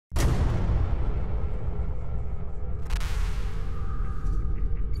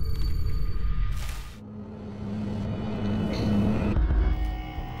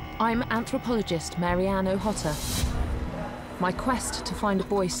I'm anthropologist Mary-Ann O'Hotter. My quest to find a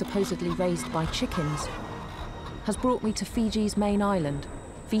boy supposedly raised by chickens has brought me to Fiji's main island,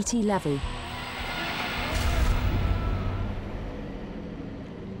 Viti Levu.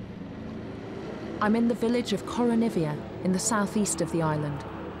 I'm in the village of Koronivia in the southeast of the island,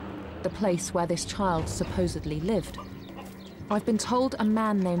 the place where this child supposedly lived. I've been told a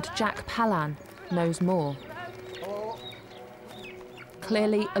man named Jack Palan knows more.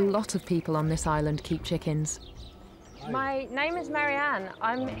 Clearly, a lot of people on this island keep chickens. My name is Mary-Ann.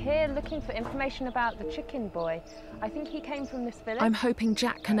 I'm here looking for information about the chicken boy. I think he came from this village. I'm hoping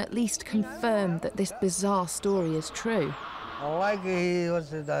Jack can at least confirm that this bizarre story is true. Like he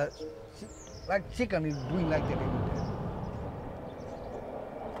was like chicken is doing like that every day.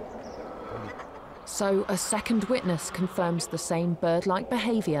 So a second witness confirms the same bird-like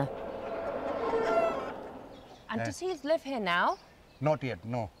behaviour. And does he live here now? Not yet,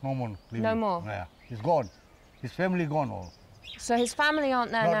 no more living. No more? Yeah, he's gone. His family gone all. So his family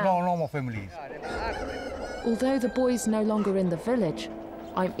aren't there now? No more families. Although the boy's no longer in the village,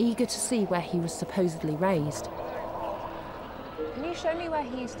 I'm eager to see where he was supposedly raised. Can you show me where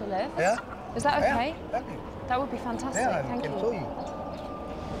he used to live? Yeah. Is that okay? Yeah, okay. That would be fantastic, Yeah, thank I can you. show you.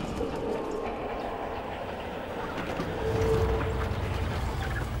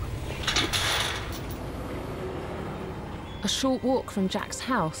 A short walk from Jack's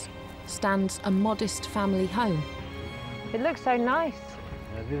house stands a modest family home. It looks so nice.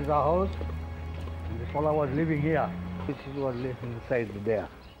 This is our house. This fellow was living here. This was living inside there.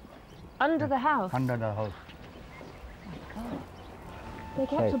 Under the house? Under the house. They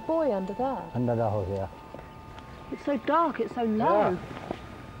kept a boy under there. Under the house, yeah. It's so dark, it's so low. Yeah.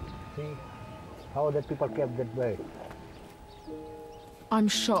 See how the people kept that way. I'm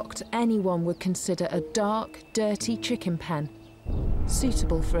shocked anyone would consider a dark, dirty chicken pen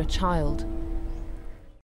suitable for a child.